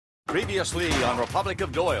Previously on Republic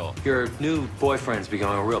of Doyle. Your new boyfriend's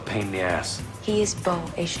becoming a real pain in the ass. He is beau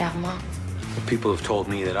et charmant. People have told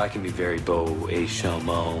me that I can be very beau et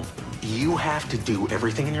charmant. You have to do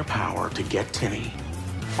everything in your power to get Tinny,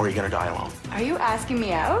 or you're gonna die alone. Are you asking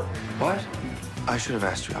me out? What? I should have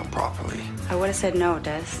asked you out properly. I would have said no,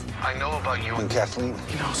 Des. I know about you and Kathleen.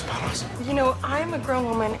 He knows about us. You know, I'm a grown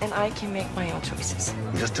woman and I can make my own choices.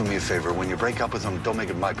 Just do me a favor. When you break up with him, don't make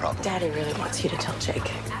it my problem. Daddy really wants you to tell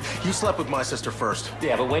Jake. You slept with my sister first.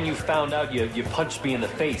 Yeah, but when you found out, you punched me in the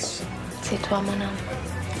face. C'est toi, mon homme.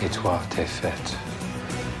 Et toi, t'es faite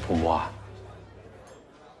pour moi.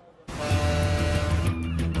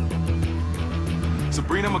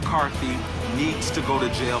 Sabrina McCarthy needs to go to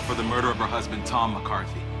jail for the murder of her husband, Tom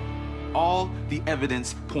McCarthy. All the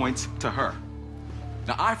evidence points to her.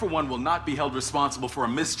 Now, I, for one, will not be held responsible for a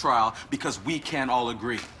mistrial because we can't all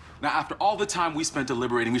agree. Now, after all the time we spent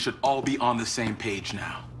deliberating, we should all be on the same page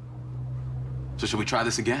now. So should we try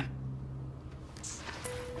this again?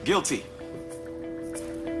 Guilty.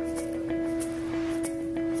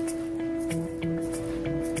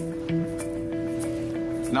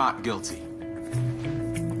 Not guilty.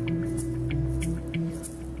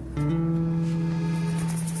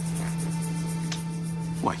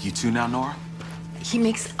 What, you two now, Nora? He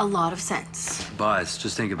makes a lot of sense. Buzz,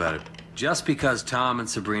 just think about it. Just because Tom and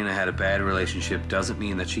Sabrina had a bad relationship doesn't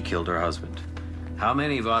mean that she killed her husband. How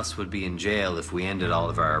many of us would be in jail if we ended all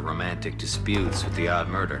of our romantic disputes with the odd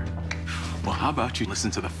murder? Well, how about you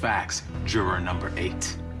listen to the facts, juror number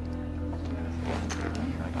 8?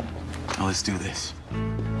 Now let's do this.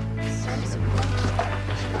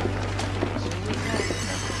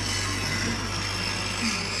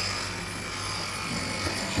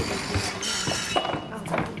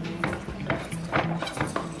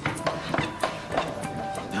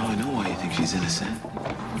 Now I know why you think she's innocent.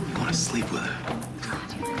 You want to sleep with her.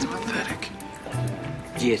 It's pathetic.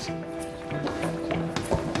 Yes.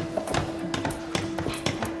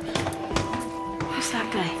 Who's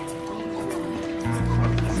that guy?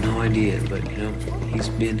 No idea, but, you know, he's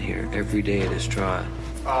been here every day at his trial.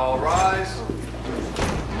 All rise.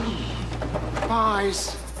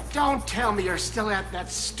 Boys, don't tell me you're still at that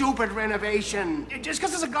stupid renovation. Just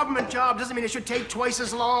because it's a government job doesn't mean it should take twice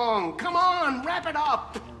as long. Come on, wrap it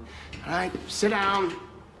up. All right, sit down.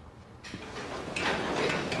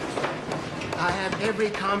 I have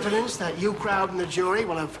every confidence that you crowd and the jury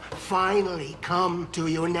will have finally come to a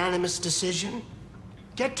unanimous decision.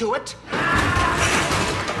 Get to it.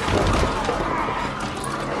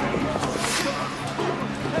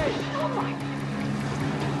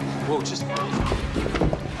 Whoa, just... You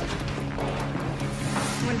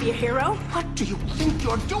want to be a hero? What do you think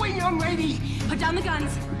you're doing, young lady? Put down the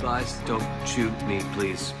guns. Buzz, don't shoot me,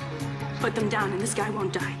 please. Put them down and this guy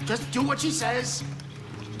won't die. Just do what she says.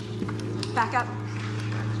 Back up.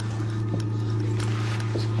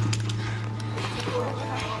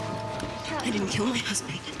 I didn't kill my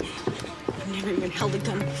husband. I've never even held a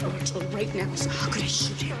gun before until right now, so how could I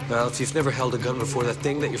shoot him? Well, if you've never held a gun before, that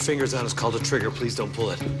thing that your finger's on is called a trigger. Please don't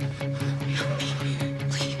pull it. Help me,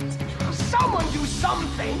 please. Someone do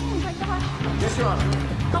something! Oh my God. Yes, Your Honor.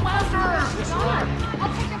 Go after her! Yes, Your Honor.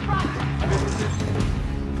 I'll take your property.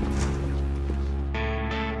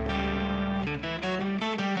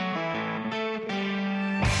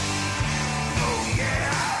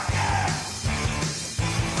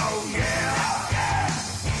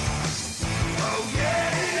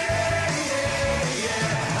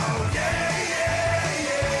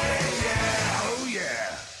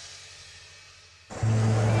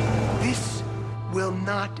 Will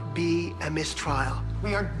not be a mistrial.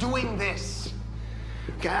 We are doing this.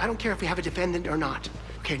 Okay, I don't care if we have a defendant or not.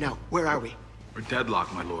 Okay, now, where are we? We're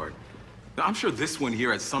deadlocked, my lord. Now, I'm sure this one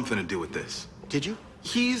here has something to do with this. Did you?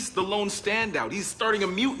 He's the lone standout. He's starting a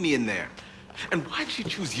mutiny in there. And why'd she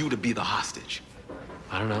choose you to be the hostage?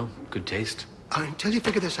 I don't know. Good taste. Until you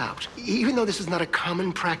figure this out, even though this is not a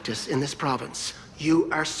common practice in this province, you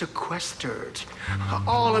are sequestered.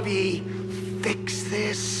 All of ye, fix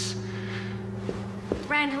this.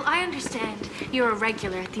 Randall, I understand you're a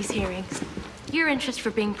regular at these hearings. Your interest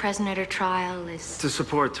for being present at her trial is... To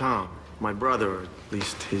support Tom, my brother, or at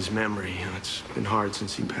least his memory. You know, it's been hard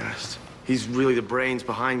since he passed. He's really the brains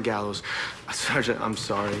behind Gallows. Sergeant, I'm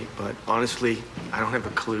sorry, but honestly, I don't have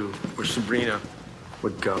a clue where Sabrina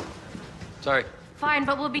would go. Sorry. Fine,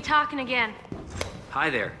 but we'll be talking again. Hi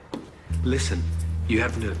there. Listen, you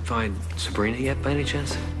happen to find Sabrina yet, by any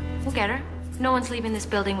chance? We'll get her. No one's leaving this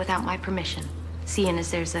building without my permission. Seeing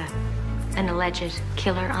as there's an alleged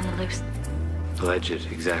killer on the loose.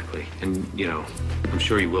 Alleged, exactly. And, you know, I'm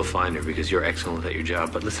sure you will find her because you're excellent at your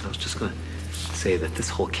job. But listen, I was just gonna say that this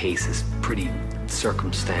whole case is pretty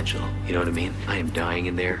circumstantial. You know what I mean? I am dying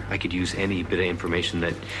in there. I could use any bit of information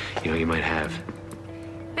that, you might have.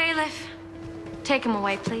 Bailiff, take him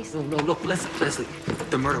away, please. No, look, Leslie,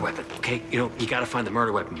 the murder weapon, okay? You gotta find the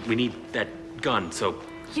murder weapon. We need that gun, so...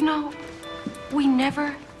 We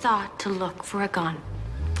never thought to look for a gun.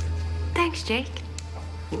 Thanks, Jake.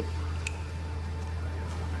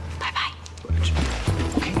 Bye-bye.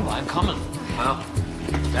 Okay, well, I'm coming. Well,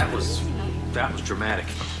 that was dramatic.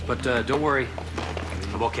 But don't worry,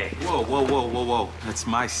 I'm okay. Whoa. That's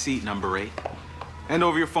my seat, number 8. Hand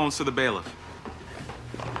over your phones to the bailiff.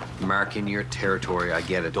 Marking your territory, I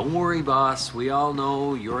get it. Don't worry, boss. We all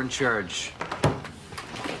know you're in charge.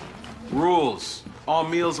 Rules. All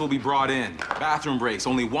meals will be brought in. Bathroom breaks,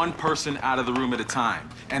 only one person out of the room at a time.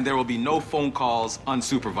 And there will be no phone calls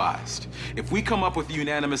unsupervised. If we come up with a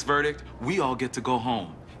unanimous verdict, we all get to go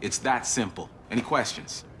home. It's that simple. Any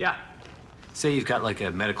questions? Yeah. Say you've got like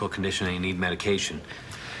a medical condition and you need medication.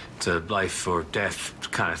 It's a life or death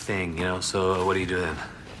kind of thing, so what do you do then?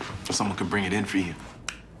 Someone can bring it in for you.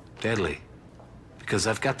 Deadly. Because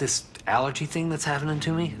I've got this allergy thing that's happening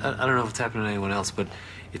to me. I don't know if it's happening to anyone else, but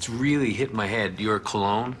it's really hitting my head. Your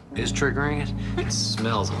cologne is triggering it. It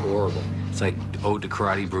smells horrible. It's like Ode to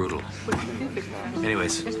Karate Brutal.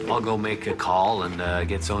 Anyways, I'll go make a call and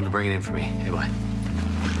get someone to bring it in for me. Hey, bye.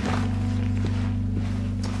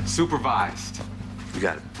 Supervised. You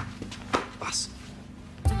got it. Boss.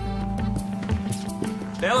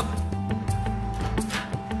 Bailiff.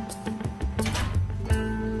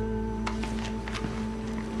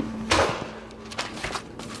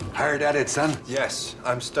 Hired at it, son? Yes,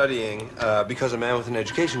 I'm studying because a man with an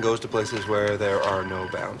education goes to places where there are no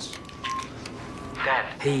bounds. Dad.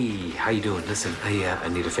 Hey, how you doing? Listen, I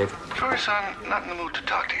need a favor. Sorry, son. Not in the mood to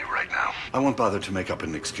talk to you right now. I won't bother to make up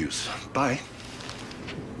an excuse. Bye.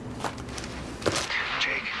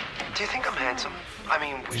 Jake, do you think I'm handsome? I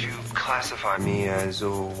mean, would you classify me as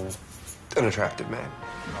an attractive man?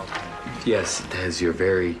 Yes, Des, you're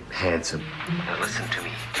very handsome. Now listen to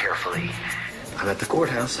me carefully. I'm at the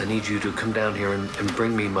courthouse. I need you to come down here and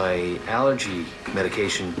bring me my allergy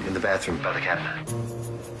medication in the bathroom by the cabinet.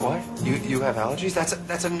 What? You have allergies?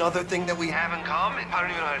 That's another thing that we have in common. I don't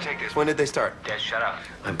even know how to take this. When did they start? Des, shut up.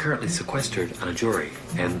 I'm currently sequestered on a jury,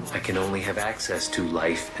 and I can only have access to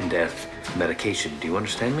life and death medication. Do you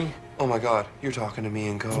understand me? Oh my God, you're talking to me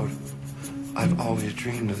in code. I've always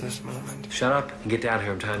dreamed of this moment. Shut up and get down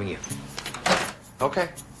here. I'm timing you. Okay.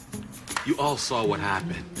 You all saw what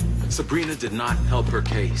happened. Sabrina did not help her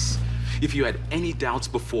case. If you had any doubts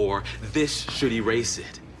before, this should erase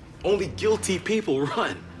it. Only guilty people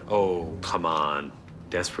run. Oh, come on.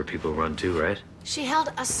 Desperate people run too, right? She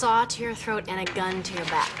held a saw to your throat and a gun to your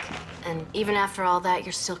back. And even after all that,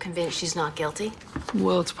 you're still convinced she's not guilty?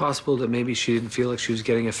 Well, it's possible that maybe she didn't feel like she was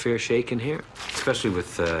getting a fair shake in here. Especially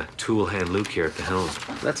with tool hand Luke here at the helm.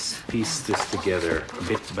 Let's piece this together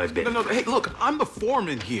bit by bit. No, hey, look, I'm the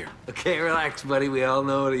foreman here. Okay, relax, buddy. We all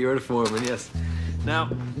know that you're the foreman, yes. Now,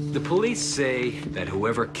 the police say that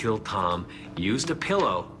whoever killed Tom used a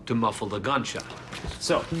pillow to muffle the gunshot.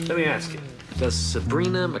 So, let me ask you, does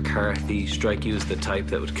Sabrina McCarthy strike you as the type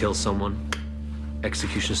that would kill someone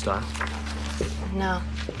execution style? No.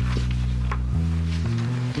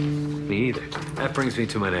 Me either. That brings me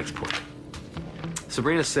to my next point.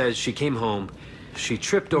 Sabrina says she came home, she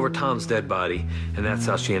tripped over Tom's dead body, and that's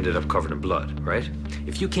how she ended up covered in blood, right?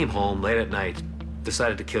 If you came home late at night,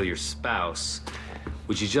 decided to kill your spouse,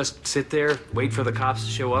 would you just sit there, wait for the cops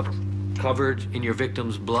to show up, covered in your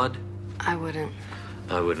victim's blood? I wouldn't.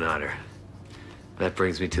 I wouldn't either. That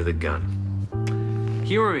brings me to the gun.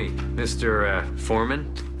 Humor me, Mr.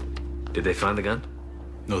 Foreman. Did they find the gun?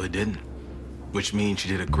 No, they didn't. Which means she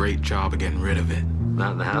did a great job of getting rid of it.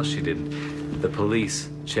 Not in the house, she didn't. The police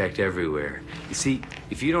checked everywhere. You see,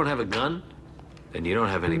 if you don't have a gun, then you don't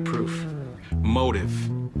have any proof. Motive.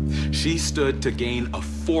 She stood to gain a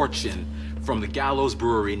fortune from the Gallows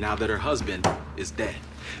Brewery now that her husband is dead.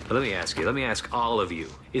 But let me ask all of you,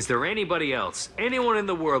 is there anybody else, anyone in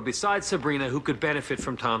the world besides Sabrina who could benefit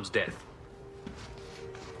from Tom's death?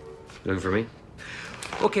 Looking for me?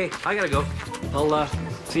 Okay, I gotta go. I'll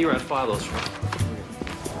see you around 5 those.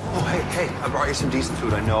 Oh, hey, I brought you some decent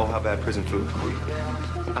food. I know how bad prison food can be.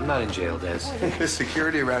 I'm not in jail, Des. The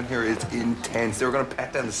security around here is intense. They were gonna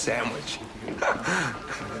pat down the sandwich.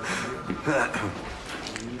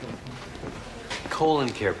 Colon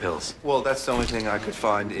care pills. Well, that's the only thing I could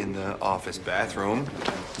find in the office bathroom.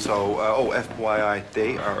 So, FYI,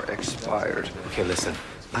 they are expired. Okay, listen.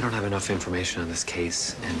 I don't have enough information on this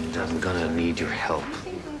case, and I'm gonna need your help.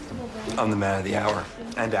 I'm the man of the hour.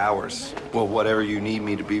 And hours. Well, whatever you need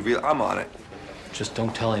me to be real, I'm on it. Just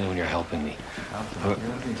don't tell anyone you're helping me.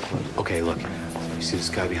 Okay, look. You see this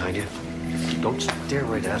guy behind you? Don't stare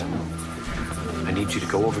right at him. I need you to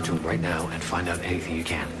go over to him right now and find out anything you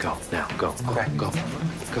can. Go, now, go. Okay. Go.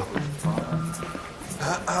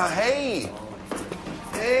 Hey!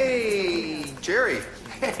 Hey, Jerry.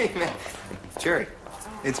 Hey, man. Jerry,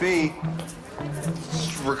 it's me.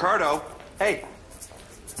 It's Ricardo. Hey.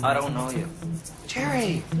 I don't know you.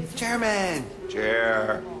 Jerry. Chairman.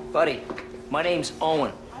 Jer. Buddy, my name's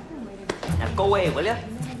Owen. Now go away, will ya?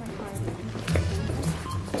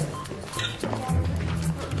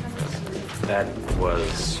 That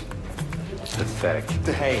was pathetic.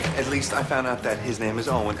 Hey, at least I found out that his name is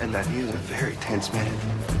Owen and that he is a very tense man.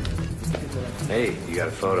 Hey, you got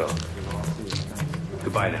a photo.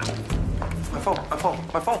 Goodbye now. My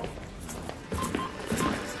phone.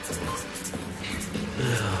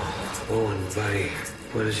 Owen, buddy,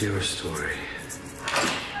 what is your story?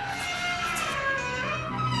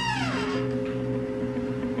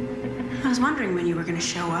 I was wondering when you were going to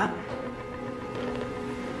show up.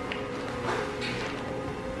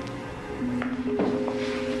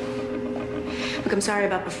 Look, I'm sorry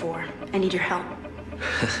about before. I need your help.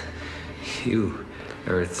 You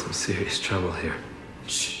are in some serious trouble here.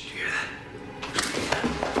 Shh, you hear that?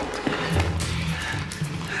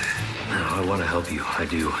 Now, I want to help you, I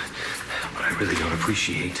do. But I really don't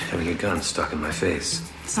appreciate having a gun stuck in my face.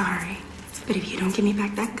 Sorry, but if you don't give me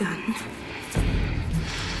back that gun,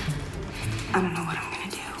 I don't know what I'm gonna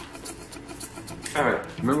do. All right.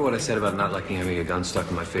 Remember what I said about not liking having a gun stuck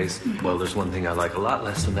in my face? Mm-hmm. Well, there's one thing I like a lot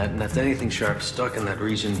less than that, and that's anything sharp stuck in that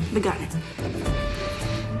region. The gun.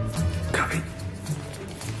 Copy.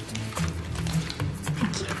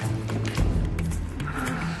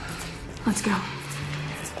 Let's go.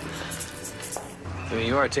 I mean,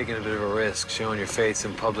 you are taking a bit of a risk showing your face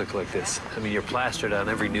in public like this. I mean, you're plastered on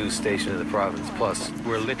every news station in the province. Plus,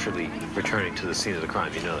 we're literally returning to the scene of the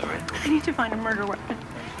crime. You know that, right? I need to find a murder weapon.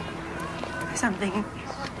 Something,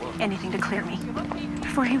 anything to clear me.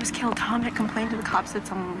 Before he was killed, Tom had complained to the cops that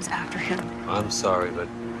someone was after him. I'm sorry, but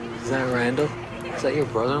is that Randall? Is that your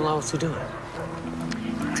brother-in-law? What's he doing?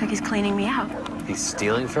 Looks like he's cleaning me out. He's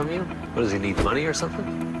stealing from you? What, does he need money or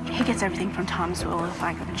something? He gets everything from Tom's Doyle if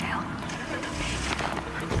I go to jail.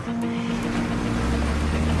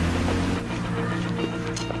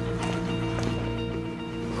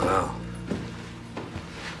 Wow.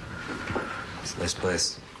 It's a nice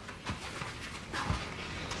place.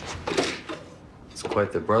 It's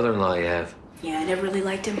quite the brother-in-law you have. Yeah, I never really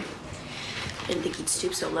liked him. I didn't think he'd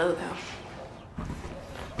stoop so low, though.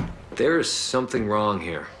 There is something wrong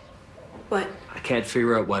here. What? I can't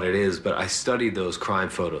figure out what it is, but I studied those crime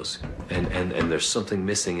photos, and there's something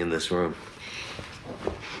missing in this room.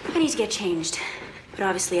 I need to get changed. But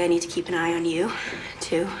obviously I need to keep an eye on you,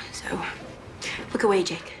 too, so look away,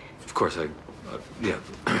 Jake. Of course, yeah,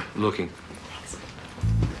 looking. Thanks.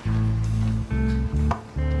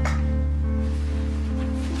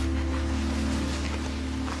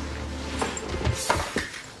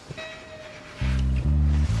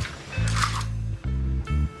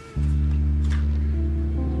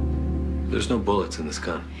 There's no bullets in this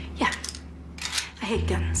gun. Yeah, I hate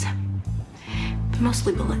guns, but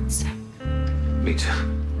mostly bullets. Me too.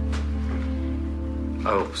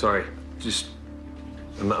 Oh, sorry.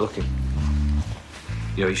 I'm not looking.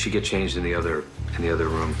 You know, you should get changed in the other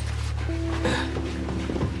room.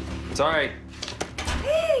 It's all right.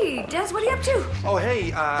 Hey, Des, what are you up to? Oh,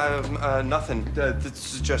 hey, nothing.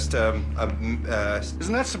 This is just, Isn't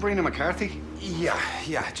that Sabrina McCarthy?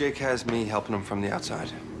 Yeah, Jake has me helping him from the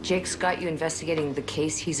outside. Jake's got you investigating the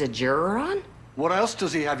case he's a juror on? What else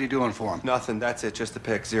does he have you doing for him? Nothing, that's it, just the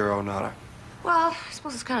pick, zero, nada. Well, I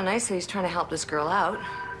suppose it's kind of nice that he's trying to help this girl out.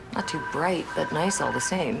 Not too bright, but nice all the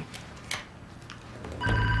same.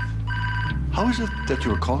 How is it that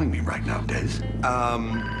you're calling me right now, Des?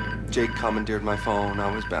 Jake commandeered my phone.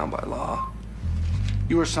 I was bound by law.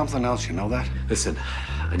 You were something else, you know that? Listen,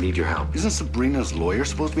 I need your help. Isn't Sabrina's lawyer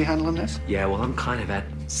supposed to be handling this? Yeah, well, I'm kind of at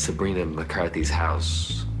Sabrina McCarthy's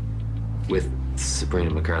house with Sabrina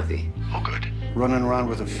McCarthy. Oh, good. Running around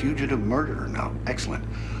with a fugitive murderer now. Excellent.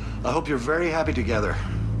 I hope you're very happy together.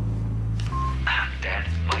 Dad,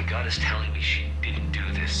 my gut is telling me she didn't do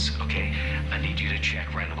this, okay? I need you to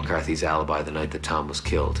check Randall McCarthy's alibi the night that Tom was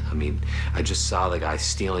killed. I mean, I just saw the guy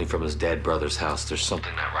stealing from his dead brother's house. There's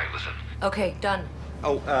something not right with him. Okay, done.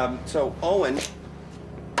 Oh, so Owen,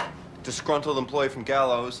 disgruntled employee from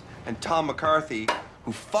Gallows, and Tom McCarthy,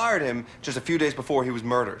 who fired him just a few days before he was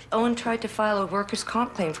murdered. Owen tried to file a workers'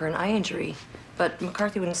 comp claim for an eye injury, but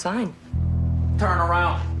McCarthy wouldn't sign. Turn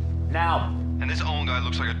around. Now. And this Owen guy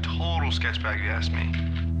looks like a total sketchbag, if you ask me.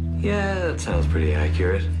 Yeah, that sounds pretty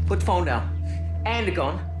accurate. Put the phone down. And the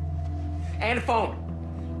gun. And the phone.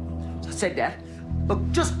 I said that.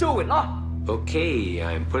 Look, just do it, look. Okay,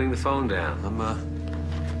 I'm putting the phone down.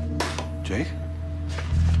 Jake?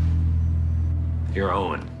 You're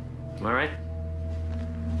Owen. Am I right?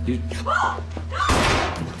 You...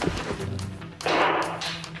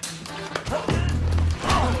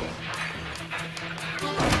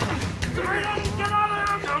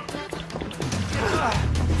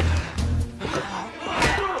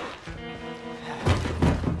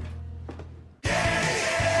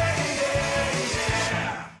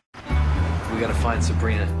 We gotta find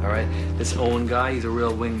Sabrina, all right? This Owen guy, he's a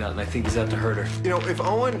real wingnut, and I think he's out to hurt her. You know, if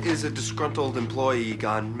Owen is a disgruntled employee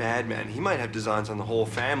gone madman, he might have designs on the whole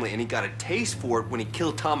family, and he got a taste for it when he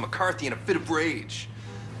killed Tom McCarthy in a fit of rage.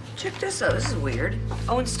 Check this out. This is weird.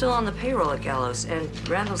 Owen's still on the payroll at Gallows, and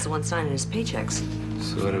Randall's the one signing his paychecks.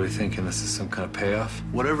 So what are we thinking? This is some kind of payoff?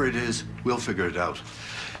 Whatever it is, we'll figure it out.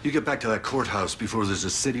 You get back to that courthouse before there's a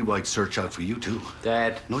citywide search out for you, too.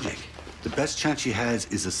 Dad. No, Jake. The best chance she has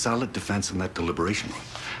is a solid defense in that deliberation room.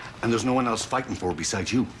 And there's no one else fighting for her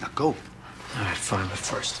besides you. Now go. All right, fine, but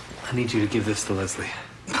first, I need you to give this to Leslie.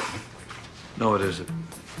 No, there's a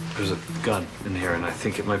gun in here, and I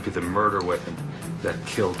think it might be the murder weapon that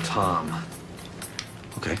killed Tom.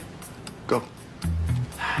 Okay, go.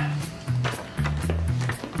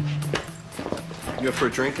 You up for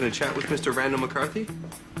a drink and a chat with Mr. Randall McCarthy?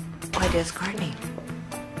 Why does Courtney?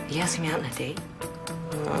 He asked me out on a date.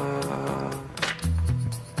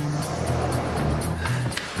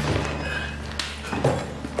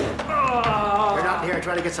 You're not here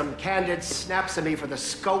trying to get some candid snaps of me for the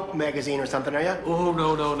Scope magazine or something, are you? Oh,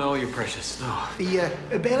 no, you're precious. No.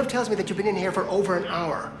 The bailiff tells me that you've been in here for over an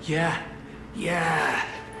hour. Yeah.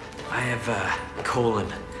 I have,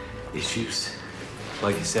 colon issues.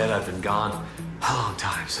 Like you said, I've been gone a long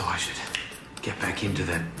time, so I should get back into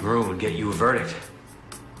that room and get you a verdict.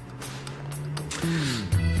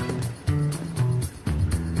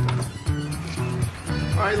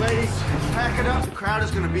 All right, ladies, pack it up. The crowd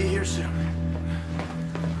is gonna be here soon.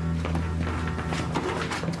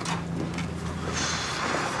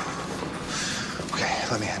 Okay,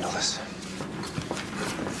 let me handle this.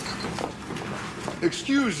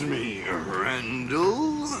 Excuse me,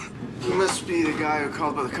 Randall. He must be the guy who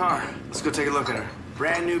called by the car. Let's go take a look at her.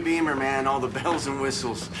 Brand new Beamer, man. All the bells and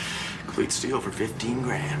whistles. Complete steal for 15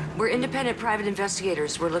 grand. We're independent private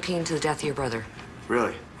investigators. We're looking into the death of your brother.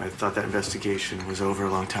 Really? I thought that investigation was over a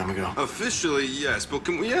long time ago. Officially, yes, but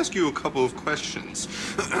can we ask you a couple of questions?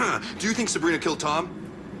 Do you think Sabrina killed Tom?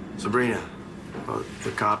 Sabrina? Well,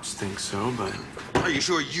 the cops think so, but... Are you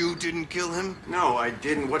sure you didn't kill him? No, I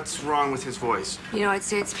didn't. What's wrong with his voice? You know, I'd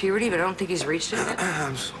say it's puberty, but I don't think he's reached it yet.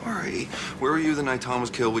 I'm sorry. Where were you the night Tom was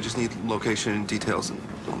killed? We just need location and details and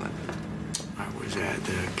all that. I was at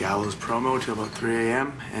the Gallows promo till about 3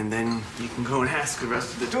 a.m., and then you can go and ask the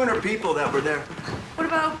rest of the 200 people that were there. What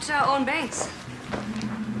about Owen Banks?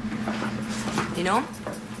 You know him?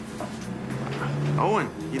 Owen,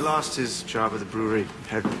 he lost his job at the brewery.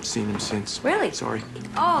 Haven't seen him since. Really? Sorry.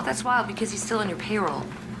 Oh, that's wild, because he's still on your payroll.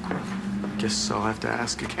 Guess I'll have to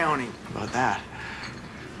ask accounting about that.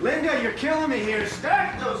 Linda, you're killing me here.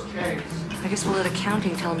 Stack those kegs. I guess we'll let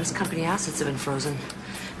accounting tell him his company assets have been frozen.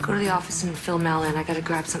 Go to the office and fill Mal in. I gotta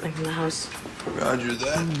grab something from the house. Roger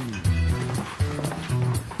that.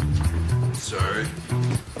 Sorry.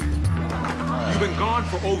 You've been gone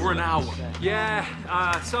for over an hour. Yeah,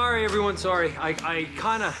 sorry, everyone, sorry. I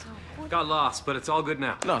kind of got lost, but it's all good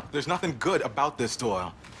now. No, there's nothing good about this,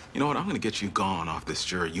 Doyle. You know what? I'm gonna get you gone off this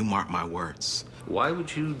jury. You mark my words. Why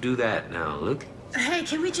would you do that now, Luke? Hey,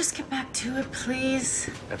 can we just get back to it, please?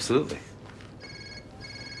 Absolutely.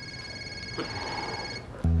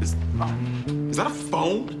 Is that a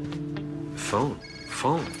phone? Phone.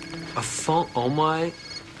 A phone. Oh my.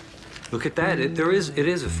 Look at that. It is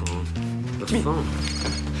a phone. A phone.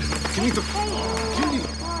 Give me the phone. Give me the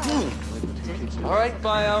phone. All right,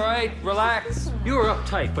 bye, all right. Relax. You were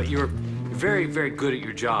uptight, but you're very, very good at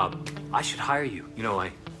your job. I should hire you. You know,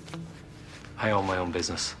 I own my own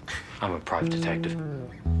business. I'm a private detective.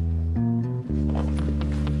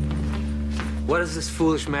 What is this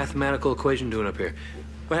foolish mathematical equation doing up here?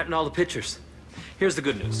 What happened to all the pictures? Here's the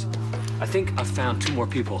good news. I think I've found 2 more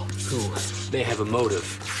people who may have a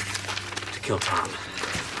motive to kill Tom.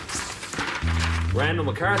 Randall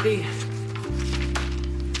McCarthy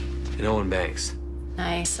and Owen Banks.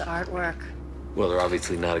 Nice artwork. Well, they're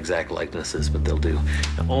obviously not exact likenesses, but they'll do.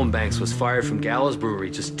 Now, Owen Banks was fired from Gallows Brewery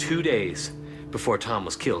just 2 days before Tom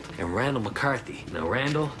was killed. And Randall McCarthy. Now,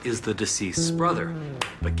 Randall is the deceased's brother.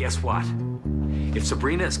 But guess what? If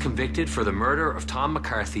Sabrina is convicted for the murder of Tom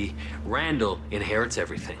McCarthy, Randall inherits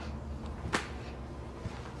everything.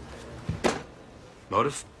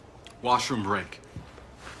 Motive? Washroom break.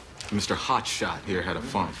 Mr. Hotshot here had a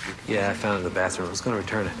phone. Yeah, I found it in the bathroom. I was going to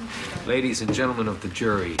return it. Ladies and gentlemen of the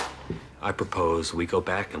jury, I propose we go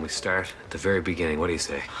back and we start at the very beginning. What do you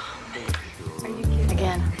say? Are you kidding?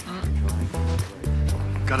 Again.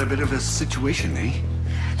 Got a bit of a situation, eh?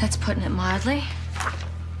 That's putting it mildly.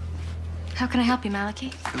 How can I help you,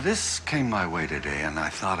 Malachi? This came my way today, and I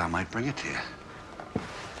thought I might bring it to you.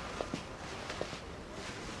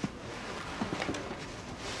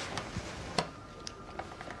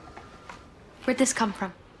 Where'd this come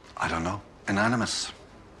from? I don't know. Anonymous.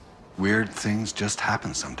 Weird things just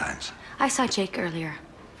happen sometimes. I saw Jake earlier.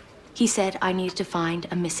 He said I needed to find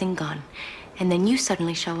a missing gun. And then you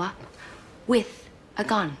suddenly show up with a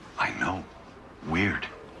gun. I know. Weird.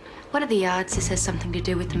 What are the odds this has something to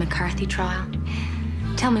do with the McCarthy trial?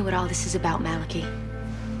 Tell me what all this is about, Malachi.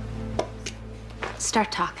 Start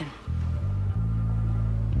talking.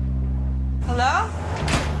 Hello?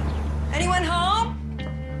 Anyone home?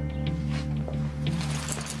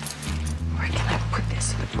 Where can I put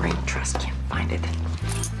this so the brain trust can't find it?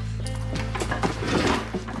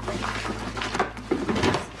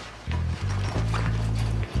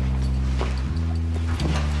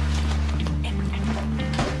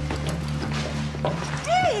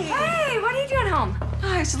 Hey, what are you doing home? Oh,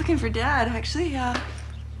 I was looking for Dad, actually. Have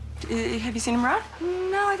you seen him around?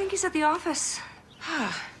 No, I think he's at the office.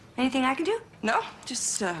 Anything I can do? No,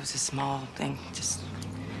 just it was a small thing. Just.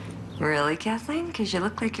 Really, Kathleen? Because you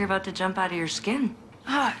look like you're about to jump out of your skin.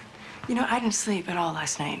 You know, I didn't sleep at all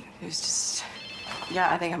last night. It was just.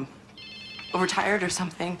 Yeah, I think I'm overtired or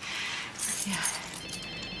something. Yeah.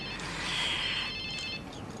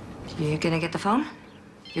 You gonna get the phone?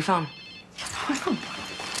 Your phone.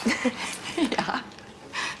 Yeah.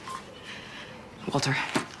 Walter,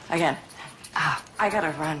 again. I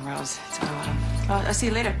gotta run, Rose. So, I'll see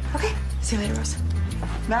you later. Okay. See you later, Rose.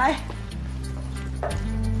 Bye.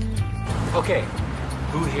 Okay,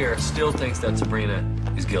 who here still thinks that Sabrina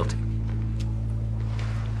is guilty?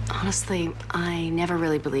 Honestly, I never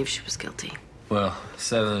really believed she was guilty. Well,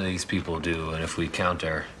 7 of these people do, and if we count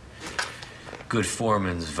our good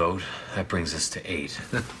foreman's vote, that brings us to 8.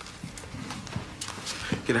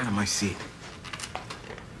 Get out of my seat.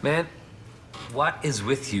 Man, what is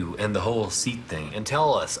with you and the whole seat thing? And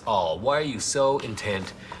tell us all, why are you so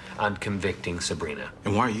intent on convicting Sabrina?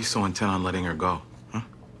 And why are you so intent on letting her go? Huh?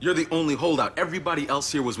 You're the only holdout. Everybody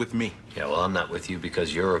else here was with me. Yeah, well, I'm not with you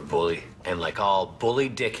because you're a bully. And like all bully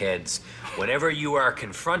dickheads, whenever you are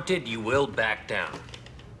confronted, you will back down.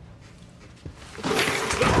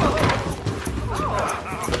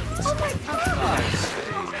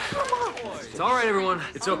 It's all right, everyone.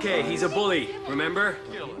 It's okay. He's a bully, remember?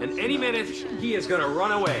 And any minute, he is gonna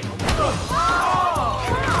run away.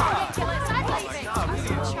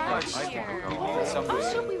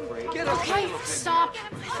 Okay, stop.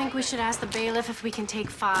 I think we should ask the bailiff if we can take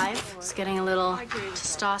 5. It's getting a little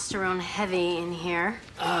testosterone heavy in here.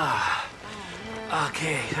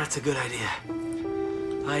 Okay, that's a good idea.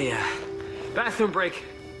 Bathroom break.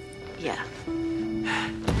 Yeah.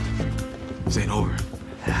 This ain't over.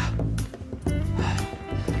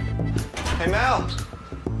 Hey, Mal.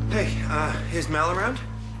 Hey, is Mal around?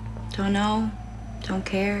 Don't know. Don't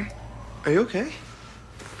care. Are you okay?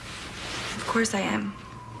 Of course I am.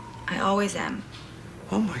 I always am.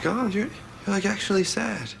 Oh my God, you're like actually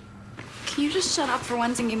sad. Can you just shut up for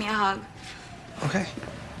once and give me a hug? Okay.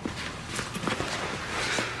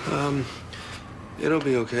 It'll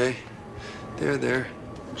be okay. There.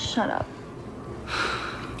 Shut up.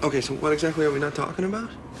 Okay, so what exactly are we not talking about?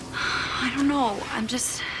 I don't know.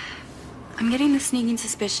 I'm getting the sneaking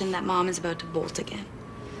suspicion that Mom is about to bolt again.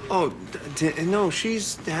 Oh, no,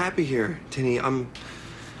 she's happy here, Tinny. I'm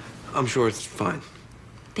sure it's fine.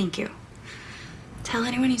 Thank you. Tell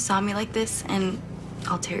anyone you saw me like this, and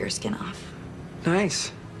I'll tear your skin off.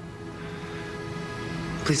 Nice.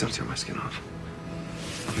 Please don't tear my skin off.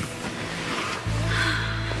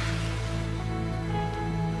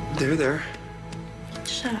 There.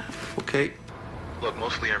 Shut up. Okay. Look,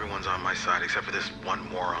 mostly everyone's on my side except for this one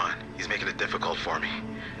moron. He's making it difficult for me.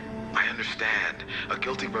 I understand. A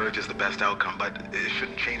guilty verdict is the best outcome, but it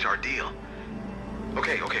shouldn't change our deal.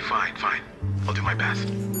 Okay, fine. I'll do my best.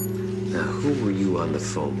 Now, who were you on the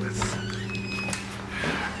phone with?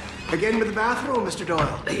 Again to the bathroom, Mr.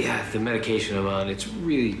 Doyle. Yeah, the medication I'm on, it's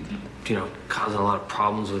really, causing a lot of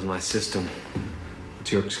problems with my system.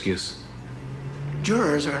 What's your excuse?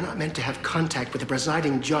 Jurors are not meant to have contact with the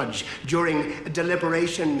presiding judge during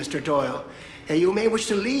deliberation, Mr. Doyle. You may wish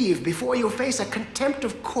to leave before you face a contempt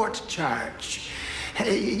of court charge.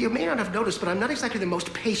 You may not have noticed, but I'm not exactly the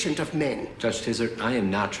most patient of men. Judge Tizard, I am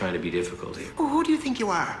not trying to be difficult here. Oh, who do you think you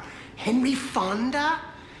are? Henry Fonda?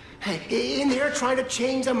 In there trying to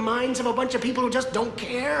change the minds of a bunch of people who just don't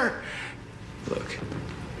care? Look,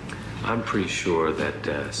 I'm pretty sure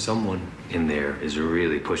that someone in there is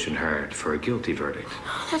really pushing hard for a guilty verdict.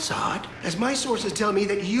 Oh, that's odd, as my sources tell me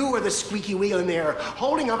that you are the squeaky wheel in there,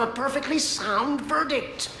 holding up a perfectly sound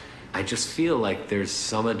verdict. I just feel like there's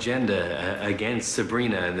some agenda against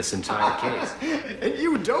Sabrina in this entire case. And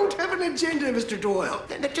you don't have an agenda, Mr. Doyle.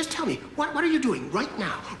 Then just tell me, what are you doing right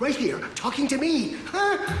now, right here, talking to me,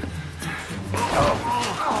 huh?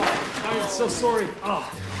 I'm so sorry.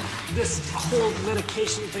 This whole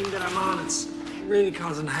medication thing that I'm on, it's really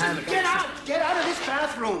causing havoc. Get out! Get out of this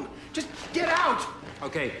bathroom! Just get out!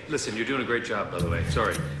 Okay, listen, you're doing a great job, by the way.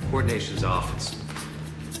 Sorry, coordination's off.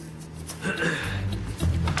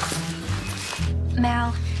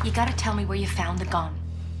 Mal, you gotta tell me where you found the gun.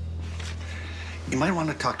 You might want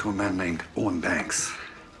to talk to a man named Owen Banks.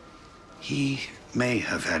 He may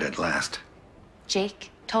have had it last.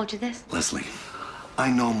 Jake told you this? Leslie,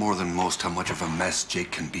 I know more than most how much of a mess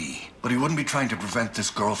Jake can be. But he wouldn't be trying to prevent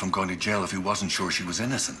this girl from going to jail if he wasn't sure she was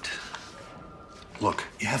innocent. Look,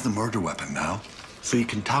 you have the murder weapon now, so you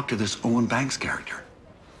can talk to this Owen Banks character.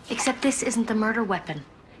 Except this isn't the murder weapon.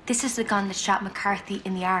 This is the gun that shot McCarthy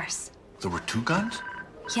in the arse. There were two guns?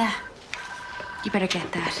 Yeah. You better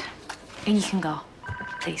get that. And you can go.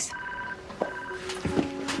 Please.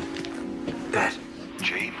 Dad.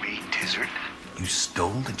 J.B. Tizard? You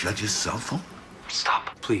stole the judge's cell phone?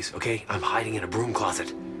 Stop, please, okay? I'm hiding in a broom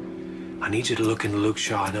closet. I need you to look into Luke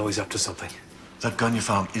Shaw. I know he's up to something. That gun you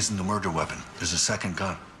found isn't the murder weapon. There's a second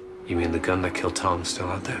gun. You mean the gun that killed Tom is still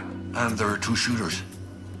out there? And there are two shooters.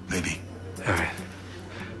 Maybe. All right.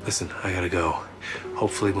 Listen, I gotta go.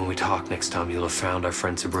 Hopefully when we talk next time, you'll have found our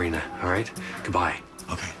friend Sabrina, all right? Goodbye.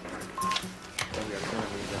 Okay.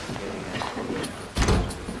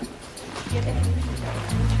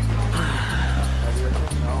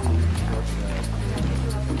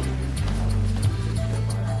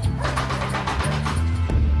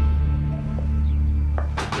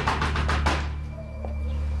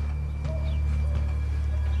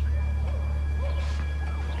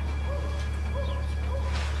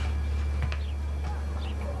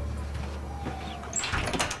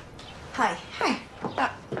 Hi.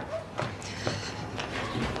 Hi.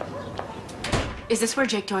 Is this where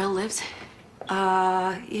Jake Doyle lives?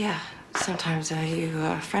 Yeah. Sometimes you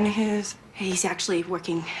a friend of his? He's actually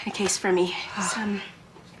working a case for me.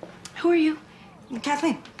 Who are you?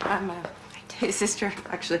 Kathleen. I'm his sister,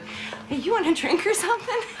 actually. Hey, you want a drink or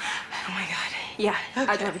something? Oh my God. Yeah,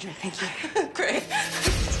 Okay. I'd love a drink, thank you. Great.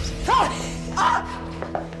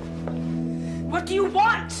 What do you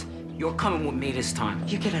want? You're coming with me this time.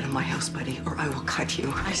 You get out of my house, buddy, or I will cut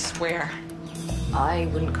you. I swear. I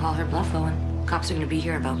wouldn't call her bluff, Owen. Cops are gonna be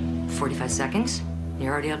here in about 45 seconds.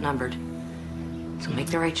 You're already outnumbered. So make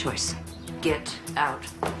the right choice. Get out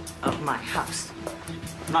of my house.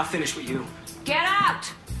 I'm not finished with you. Get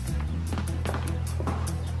out!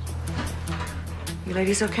 You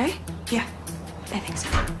ladies okay? Yeah, I think so.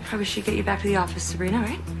 Probably should get you back to the office, Sabrina,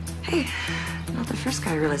 right? Hey, not the first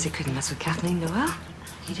guy realized he couldn't mess with Kathleen Doyle.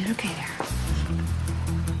 You did okay there.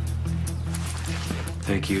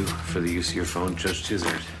 Thank you for the use of your phone, Judge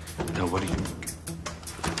Tizard. Now, what do you...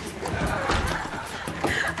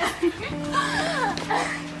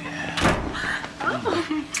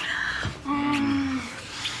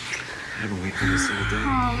 I've been waiting for this all day.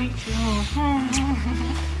 Oh, me too.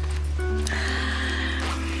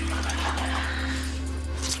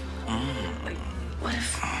 What if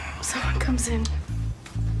someone comes in?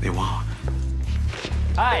 They won't.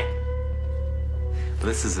 Hi.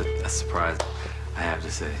 This is a surprise, I have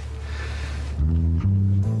to say.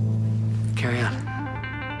 Carry on.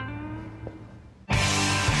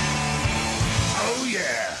 Oh,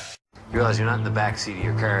 yeah. You realize you're not in the back seat of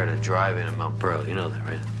your car at a drive-in in Mount Pearl. You know that,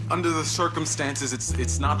 right? Under the circumstances,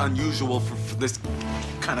 it's not unusual for this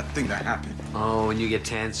kind of thing to happen. Oh, when you get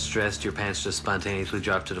tense, stressed, your pants just spontaneously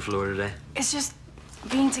drop to the floor today? It's just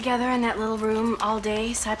being together in that little room all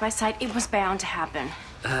day, side by side, it was bound to happen.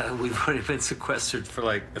 We've already been sequestered for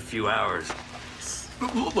like a few hours.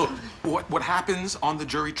 Look, what happens on the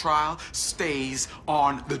jury trial stays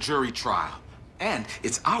on the jury trial. And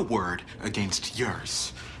it's our word against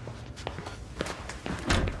yours.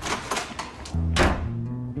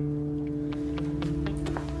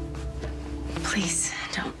 Please,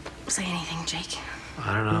 don't say anything, Jake.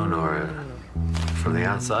 I don't know, Nora. From the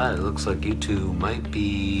outside, it looks like you two might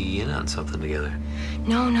be in on something together.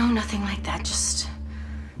 No, nothing like that. Just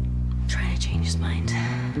trying to change his mind.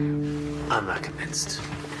 I'm not convinced.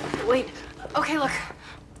 Wait. Okay, look.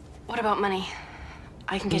 What about money?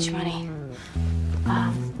 I can get you money.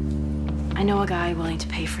 I know a guy willing to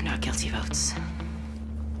pay for not guilty votes.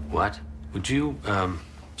 What? Would you,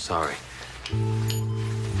 sorry.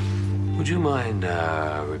 Would you mind,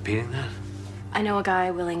 repeating that? I know a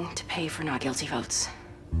guy willing to pay for not guilty votes.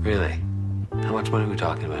 Really? How much money are we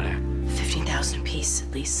talking about here? $15,000 apiece,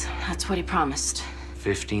 at least. That's what he promised.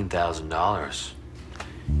 $15,000.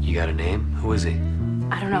 You got a name? Who is he?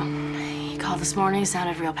 I don't know. He called this morning,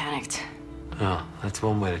 sounded real panicked. Oh, that's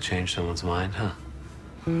one way to change someone's mind, huh?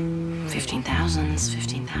 15,000's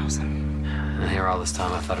 15,000. And here all this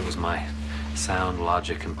time I thought it was my sound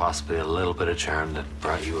logic and possibly a little bit of charm that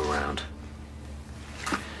brought you around.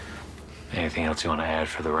 Anything else you want to add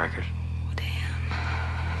for the record?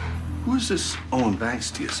 Who is this Owen Banks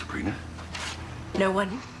to you, Sabrina? No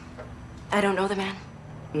one. I don't know the man.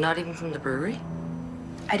 Not even from the brewery?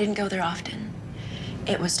 I didn't go there often.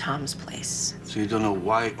 It was Tom's place. So you don't know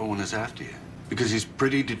why Owen is after you? Because he's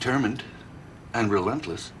pretty determined and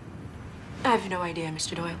relentless. I have no idea,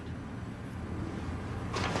 Mr. Doyle.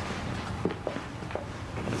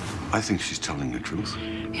 I think she's telling the truth.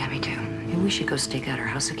 Yeah, me too. Maybe we should go stake out her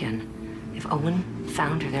house again. If Owen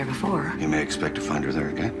found her there before. You may expect to find her there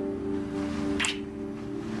again.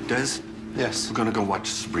 Des? Yes? We're gonna go watch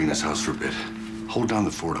Sabrina's house for a bit. Hold down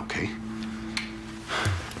the fort, okay?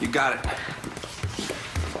 You got it.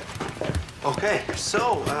 Okay,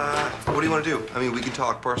 so, what do you want to do? I mean, we can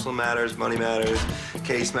talk personal matters, money matters,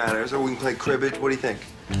 case matters, or we can play cribbage. What do you think?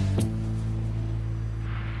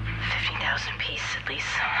 15,000 apiece, at least.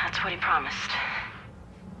 That's what he promised.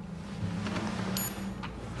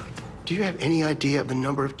 Do you have any idea of the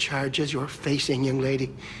number of charges you're facing, young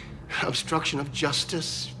lady? Obstruction of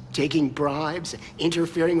justice, taking bribes,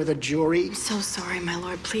 interfering with a jury? I'm so sorry, my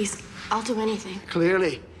lord. Please, I'll do anything.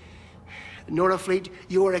 Clearly. Nora Fleet,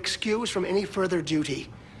 you are excused from any further duty.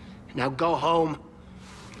 Now go home.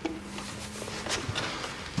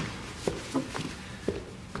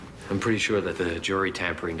 I'm pretty sure that the jury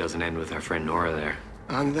tampering doesn't end with our friend Nora there.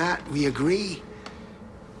 On that, we agree.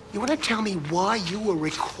 You want to tell me why you were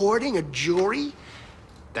recording a jury?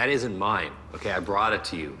 That isn't mine, okay? I brought it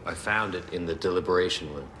to you. I found it in the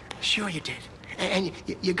deliberation room. Sure you did. And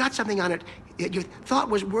you got something on it you thought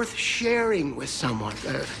was worth sharing with someone.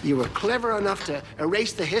 You were clever enough to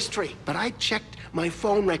erase the history. But I checked my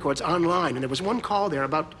phone records online, and there was one call there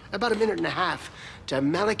about a minute and a half to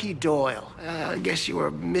Malachi Doyle. I guess you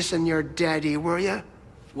were missing your daddy, were you?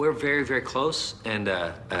 We're very, very close, and,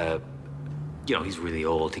 you know, he's really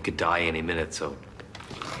old. He could die any minute, so...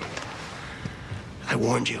 I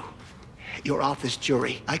warned you. You're off this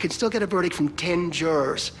jury. I can still get a verdict from 10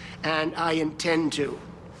 jurors, and I intend to.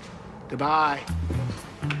 Goodbye.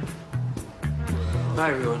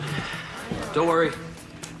 Bye, everyone. Don't worry.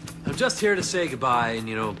 I'm just here to say goodbye and,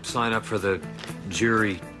 you know, sign up for the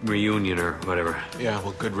jury reunion or whatever. Yeah,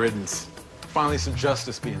 well, good riddance. Finally some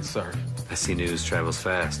justice being served. I see news travels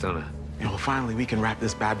fast, don't it? You know, finally we can wrap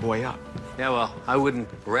this bad boy up. Yeah, well, I wouldn't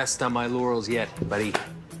rest on my laurels yet, buddy.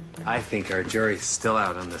 I think our jury's still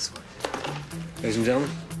out on this one. Ladies and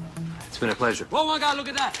gentlemen, it's been a pleasure. Oh my God, look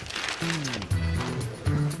at that!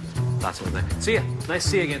 Lots of there. See ya. Nice to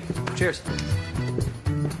see you again. Cheers.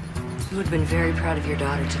 You would have been very proud of your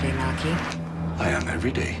daughter today, Malachi. I am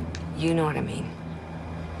every day. You know what I mean.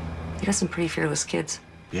 You got some pretty fearless kids.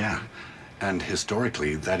 Yeah. And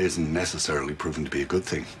historically, that isn't necessarily proven to be a good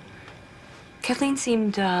thing. Kathleen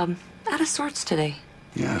seemed, out of sorts today.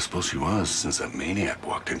 Yeah, I suppose she was, since that maniac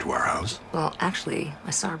walked into our house. Well, actually, I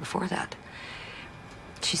saw her before that.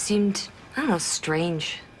 She seemed, I don't know,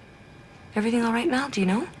 strange. Everything all right, Mal? Do you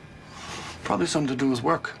know? Probably something to do with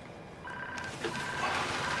work.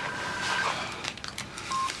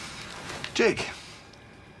 Jake,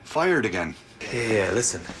 fired again. Yeah,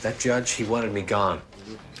 listen, that judge, he wanted me gone.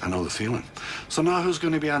 I know the feeling. So now who's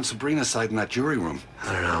going to be on Sabrina's side in that jury room?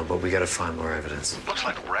 I don't know, but we gotta find more evidence. Looks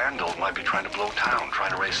like Randall might be trying to blow town,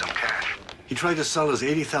 trying to raise some cash. He tried to sell his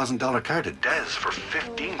 $80,000 car to Des for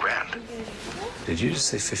 15 grand. Did you just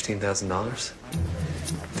say $15,000?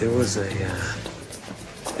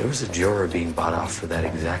 There was a juror being bought off for that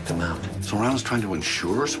exact amount. So Randall's trying to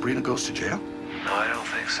ensure Sabrina goes to jail? No, I don't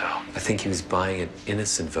think so. I think he was buying an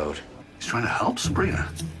innocent vote. He's trying to help Sabrina.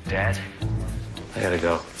 Dad? I gotta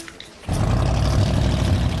go.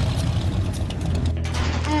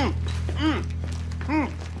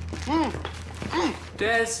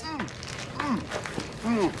 Des?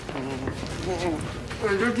 Ow!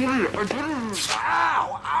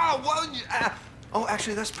 Ow! What? Oh,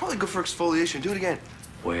 actually, that's probably good for exfoliation. Do it again.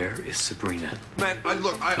 Where is Sabrina? Man,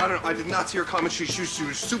 look, I don't know. I did not see her coming. She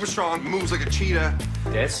was super strong, moves like a cheetah.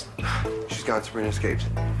 Yes? She's gone. Sabrina escaped.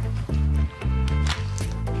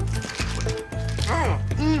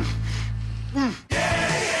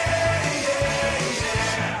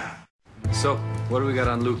 So, what do we got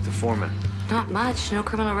on Luke, the foreman? Not much. No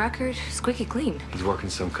criminal record. Squeaky clean. He's working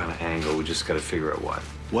some kind of angle. We just got to figure out what.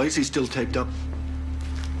 Why is he still taped up?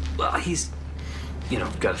 Well, he's,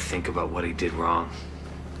 got to think about what he did wrong.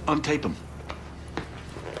 Untape him.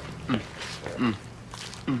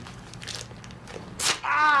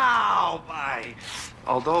 Ow! Bye.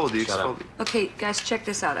 Although the Okay, guys, check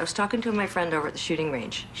this out. I was talking to my friend over at the shooting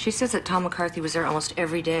range. She says that Tom McCarthy was there almost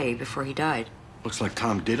every day before he died. Looks like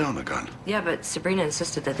Tom did own a gun. Yeah, but Sabrina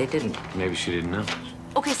insisted that they didn't. Maybe she didn't know.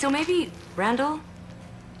 Okay, so maybe Randall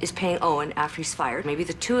is paying Owen after he's fired. Maybe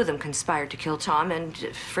the two of them conspired to kill Tom and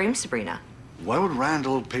frame Sabrina. Why would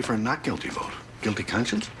Randall pay for a not guilty vote? Guilty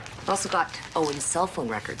conscience? I've also got Owen's cell phone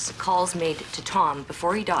records, calls made to Tom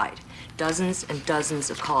before he died. Dozens and dozens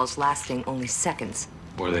of calls lasting only seconds.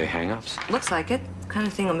 Were they hang-ups? Looks like it. The kind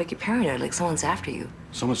of thing will make you paranoid, like someone's after you.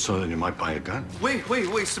 So much so that you might buy a gun. Wait.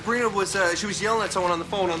 Sabrina was, she was yelling at someone on the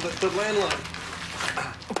phone on the landline.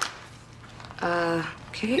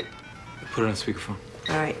 Okay. Put it on speakerphone.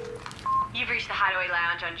 All right. You've reached the Hideaway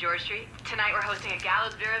Lounge on George Street. Tonight we're hosting a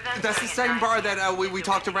gallows beer event. That's the same bar that we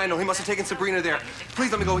talked to Randall. He must have taken Sabrina there.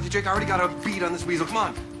 Please let me go with you, Jake. I already got a beat on this weasel. Come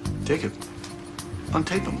on. Take it.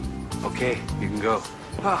 Untape him. Okay, you can go.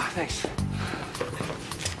 Ah, thanks.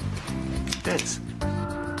 Deads.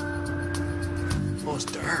 Oh, it's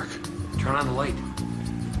dark. Turn on the light.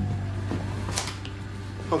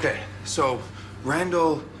 Okay, so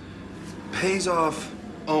Randall pays off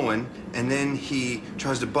Owen, and then he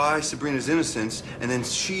tries to buy Sabrina's innocence, and then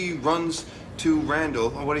she runs to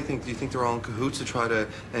Randall. Oh, what do you think? Do you think they're all in cahoots to try to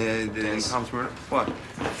end Tom's murder? What?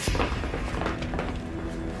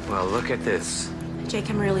 Well, look at this. Jake,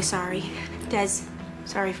 I'm really sorry. Des,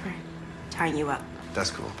 sorry for tying you up. That's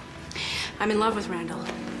cool. I'm in love with Randall.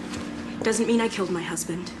 Doesn't mean I killed my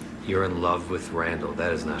husband. You're in love with Randall.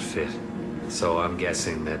 That is not fit. So I'm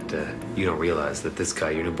guessing that you don't realize that this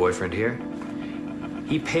guy, your new boyfriend here,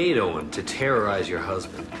 he paid Owen to terrorize your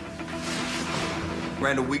husband.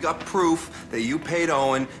 Randall, we got proof that you paid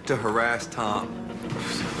Owen to harass Tom.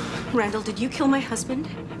 Randall, did you kill my husband?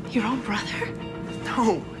 Your own brother?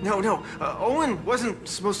 No. Owen wasn't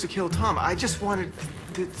supposed to kill Tom. I just wanted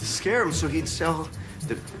to scare him so he'd share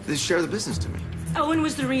the business to me. Owen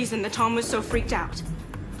was the reason that Tom was so freaked out.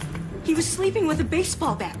 He was sleeping with a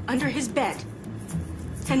baseball bat under his bed.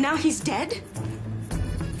 And now he's dead?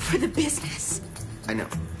 For the business. I know,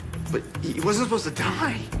 but he wasn't supposed to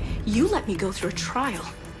die. You let me go through a trial.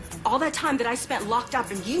 All that time that I spent locked up,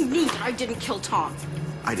 and you knew I didn't kill Tom.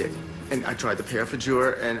 I did. And I tried to pay off a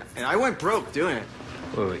juror, and I went broke doing it.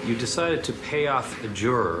 Wait, you decided to pay off a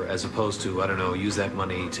juror as opposed to, I don't know, use that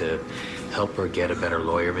money to help her get a better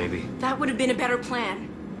lawyer, maybe? That would have been a better plan.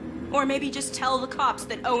 Or maybe just tell the cops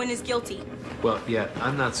that Owen is guilty. Well, yeah,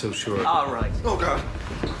 I'm not so sure. All right. Oh, God.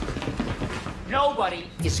 Nobody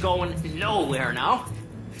is going nowhere now.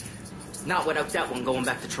 Not without that one going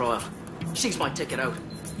back to trial. She's my ticket out.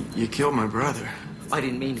 You killed my brother. I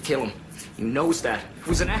didn't mean to kill him. He knows that. It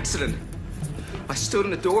was an accident. I stood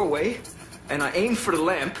in the doorway, and I aimed for the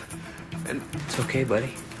lamp, and... It's okay,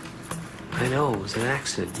 buddy. I know, it was an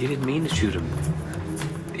accident. You didn't mean to shoot him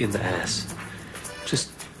in the ass.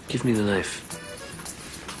 Just give me the knife.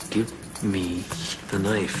 Give me the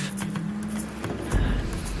knife.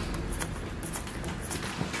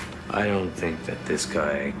 I don't think that this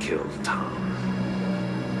guy killed Tom.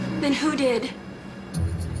 Then who did?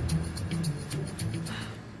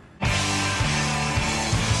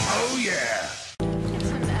 Oh, yeah.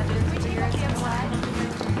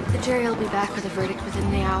 The jury will be back with a verdict within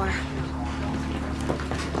the hour.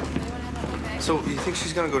 So you think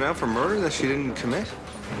she's gonna go down for murder that she didn't commit?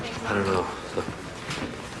 I don't know. Look,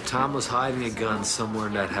 Tom was hiding a gun somewhere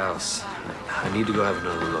in that house. I need to go have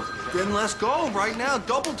another look. Then let's go right now,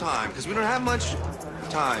 double time, because we don't have much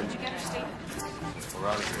time.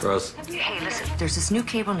 Rose. Hey, listen, there's this new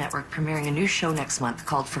cable network premiering a new show next month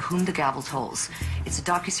called For Whom the Gavel Tolls. It's a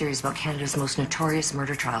docuseries about Canada's most notorious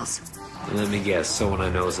murder trials. Let me guess, someone I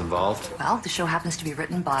know is involved? Well, the show happens to be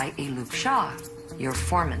written by a Luke Shaw, your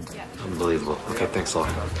foreman. Unbelievable. Okay, thanks a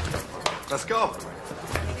lot. Let's go.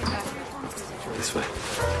 This way.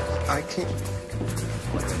 I can't.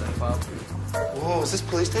 Whoa, is this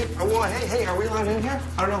police tape? Oh, whoa, hey, are we allowed in here?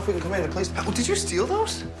 I don't know if we can come in. The police. Oh, did you steal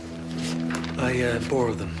those? I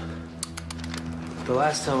borrowed them. The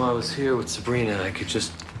last time I was here with Sabrina, I could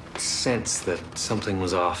just sense that something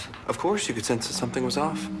was off. Of course you could sense that something was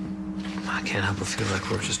off. I can't help but feel like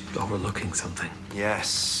we're just overlooking something.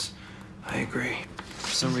 Yes, I agree.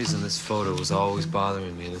 For some reason, this photo was always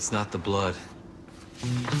bothering me, and it's not the blood. I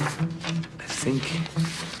think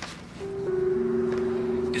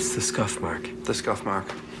it's the scuff mark. The scuff mark.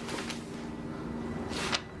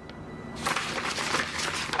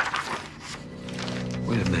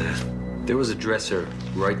 Wait a minute. There was a dresser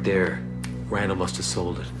right there. Randall must have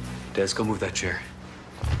sold it. Des, go move that chair.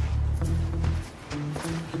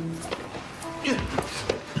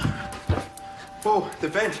 Whoa, the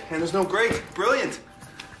vent, and there's no grate. Brilliant.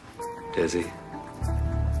 Desi,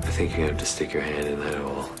 I think you're gonna have to stick your hand in that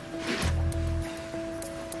hole.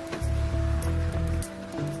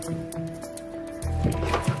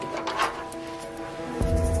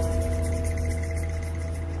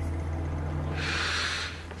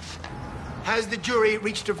 Has the jury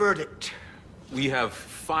reached a verdict? We have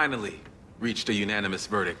finally reached a unanimous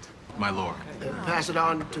verdict, my lord. Pass it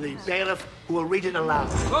on to the bailiff, who will read it aloud.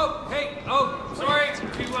 Oh, hey, sorry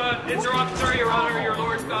to interrupt, sir, Your Honor, your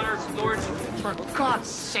lord, lords. For God's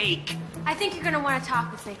sake. I think you're gonna want to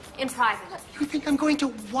talk with me in private. You think I'm going to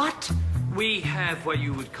what? We have what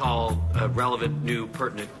you would call relevant, new,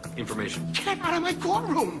 pertinent information. Get out of my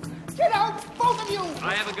courtroom! Get out, both of you!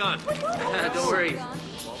 I have a gun. Don't worry.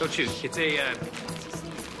 Don't shoot.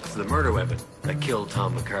 It's the murder weapon that killed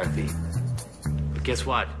Tom McCarthy. But guess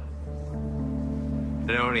what?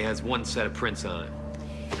 It only has one set of prints on it.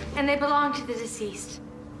 And they belong to the deceased.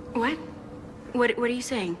 What? What are you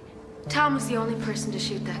saying? Tom was the only person to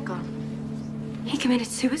shoot that gun. He committed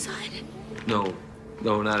suicide? No,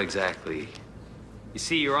 not exactly. You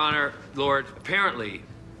see, Your Honor, Lord, apparently,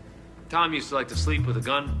 Tom used to like to sleep with a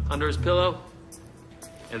gun under his pillow.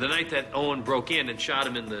 And the night that Owen broke in and shot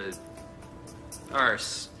him in the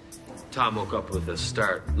arse, Tom woke up with a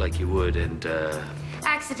start like you would and,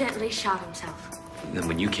 Accidentally shot himself. then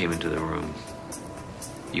when you came into the room,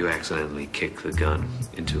 you accidentally kicked the gun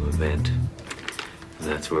into a vent. And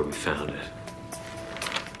that's where we found it.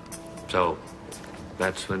 So,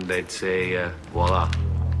 that's when they'd say, voila.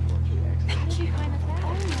 Thank you.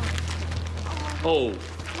 Oh,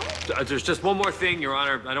 there's just one more thing, Your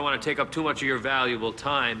Honor. I don't want to take up too much of your valuable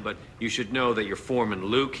time, but you should know that your foreman,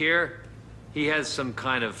 Luke, here, he has some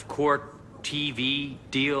kind of court TV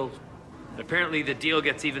deal. Apparently, the deal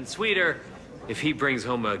gets even sweeter if he brings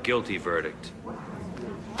home a guilty verdict.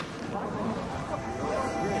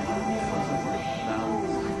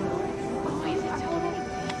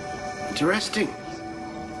 Interesting.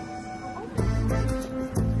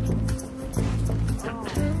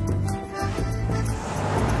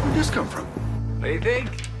 Where'd this come from? What do you think?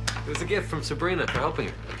 It was a gift from Sabrina for helping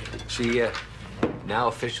her. She, now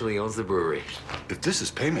officially owns the brewery. If this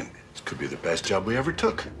is payment, this could be the best job we ever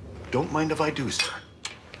took. Don't mind if I do, sir.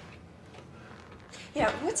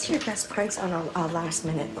 Yeah, what's your best price on a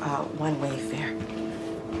last-minute one-way fare?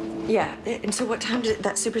 Yeah, and so what time did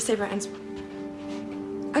that Super Saver ends?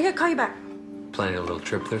 I gotta call you back. Planning a little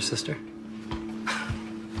trip there, sister?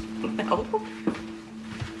 No.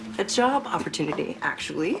 A job opportunity,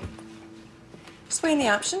 actually. Just weighing the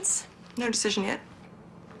options. No decision yet.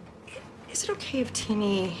 Is it okay if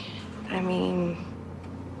Tinny,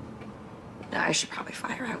 I should probably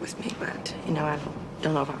fly her out with me, but, I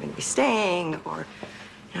don't know if I'm going to be staying or,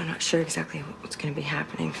 I'm not sure exactly what's going to be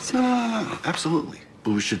happening. So... No, absolutely.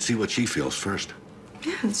 But we should see what she feels first.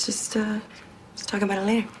 Yeah, let's talk about it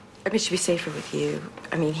later. It should be safer with you,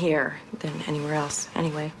 here, than anywhere else,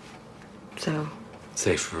 anyway. So...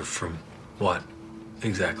 Safer from what,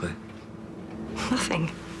 exactly? Nothing.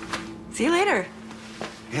 See you later.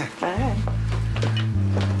 Yeah. Bye.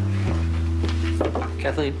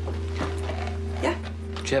 Kathleen? Yeah?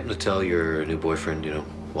 Did you happen to tell your new boyfriend,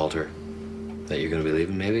 Walter, that you're going to be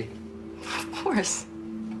leaving, maybe? Of course.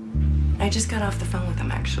 I just got off the phone with him,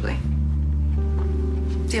 actually.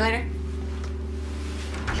 See you later.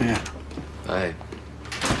 Yeah. Bye.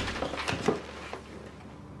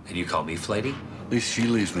 And you call me flighty? At least she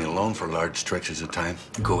leaves me alone for large stretches of time.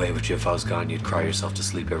 Go away with you. If I was gone, you'd cry yourself to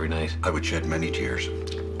sleep every night. I would shed many tears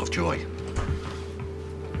of joy.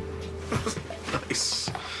 Nice.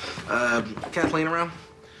 Kathleen around?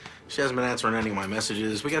 She hasn't been answering any of my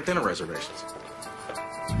messages. We got dinner reservations.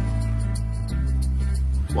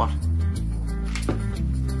 What?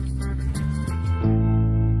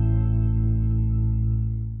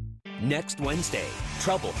 Next Wednesday,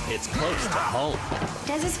 trouble hits close to home.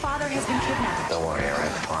 Dez's father has been kidnapped. Don't worry, I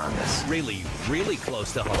ran far on this. Really, really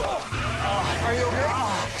close to home. Are you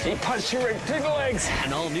okay? He punched you right between the legs.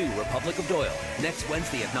 An all-new Republic of Doyle, next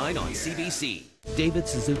Wednesday at 9 on CBC. David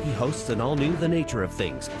Suzuki hosts an all-new The Nature of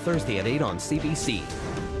Things, Thursday at 8 on CBC.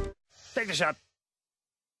 Take the shot.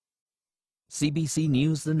 CBC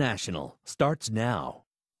News The National starts now.